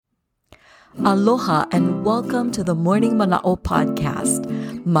Aloha and welcome to the Morning Mana'o podcast.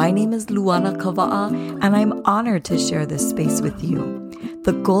 My name is Luana Kava'a and I'm honored to share this space with you.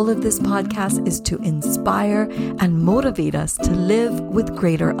 The goal of this podcast is to inspire and motivate us to live with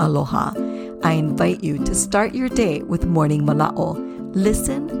greater aloha. I invite you to start your day with Morning Mana'o.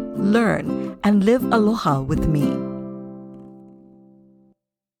 Listen, learn, and live aloha with me.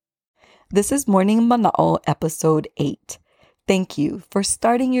 This is Morning Mana'o episode 8. Thank you for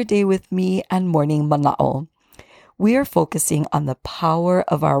starting your day with me and Morning Mana'o. We are focusing on the power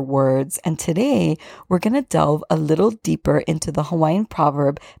of our words, and today we're going to delve a little deeper into the Hawaiian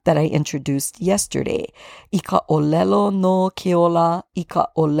proverb that I introduced yesterday. Ika olelo no keola, ika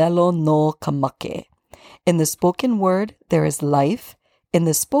olelo no kamake. In the spoken word, there is life. In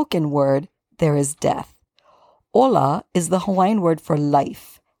the spoken word, there is death. Ola is the Hawaiian word for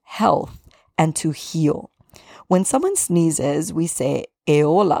life, health, and to heal. When someone sneezes, we say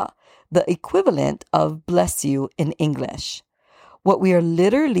eola, the equivalent of bless you in English. What we are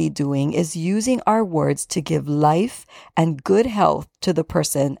literally doing is using our words to give life and good health to the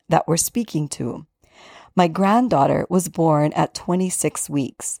person that we're speaking to. My granddaughter was born at 26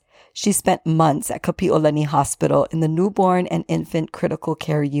 weeks. She spent months at Kapi'olani Hospital in the newborn and infant critical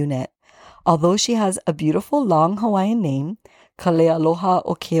care unit. Although she has a beautiful long Hawaiian name, Kalealoha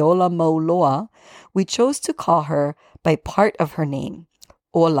o Keola Mauloa, we chose to call her by part of her name,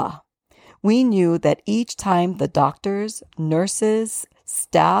 Ola. We knew that each time the doctors, nurses,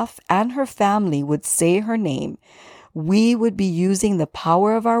 staff, and her family would say her name, we would be using the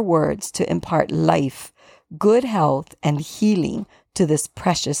power of our words to impart life, good health, and healing to this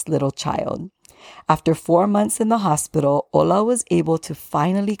precious little child. After 4 months in the hospital, Ola was able to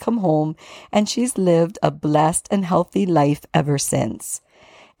finally come home, and she's lived a blessed and healthy life ever since.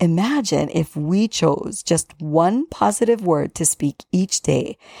 Imagine if we chose just one positive word to speak each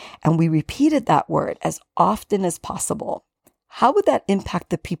day, and we repeated that word as often as possible. How would that impact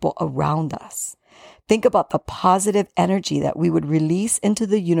the people around us? Think about the positive energy that we would release into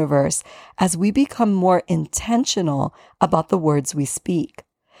the universe as we become more intentional about the words we speak.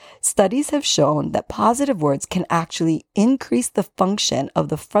 Studies have shown that positive words can actually increase the function of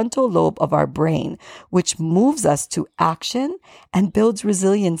the frontal lobe of our brain, which moves us to action and builds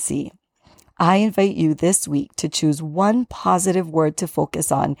resiliency. I invite you this week to choose one positive word to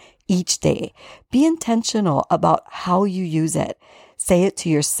focus on each day. Be intentional about how you use it. Say it to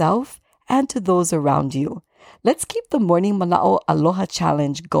yourself and to those around you. Let's keep the Morning Mana'o Aloha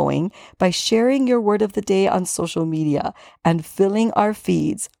Challenge going by sharing your word of the day on social media and filling our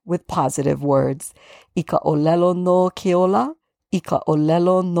feeds with positive words. Ika olelo no keola, ika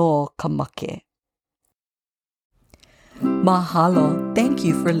olelo no kamake. Mahalo. Thank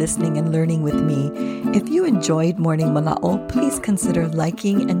you for listening and learning with me. If you enjoyed Morning Mana'o, please consider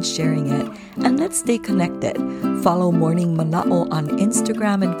liking and sharing it. And let's stay connected. Follow Morning Mana'o on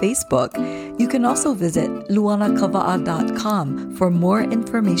Instagram and Facebook. You can also visit luanakava'a.com for more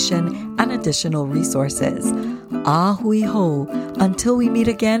information and additional resources. Ahui ho. Until we meet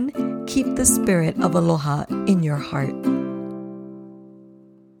again, keep the spirit of aloha in your heart.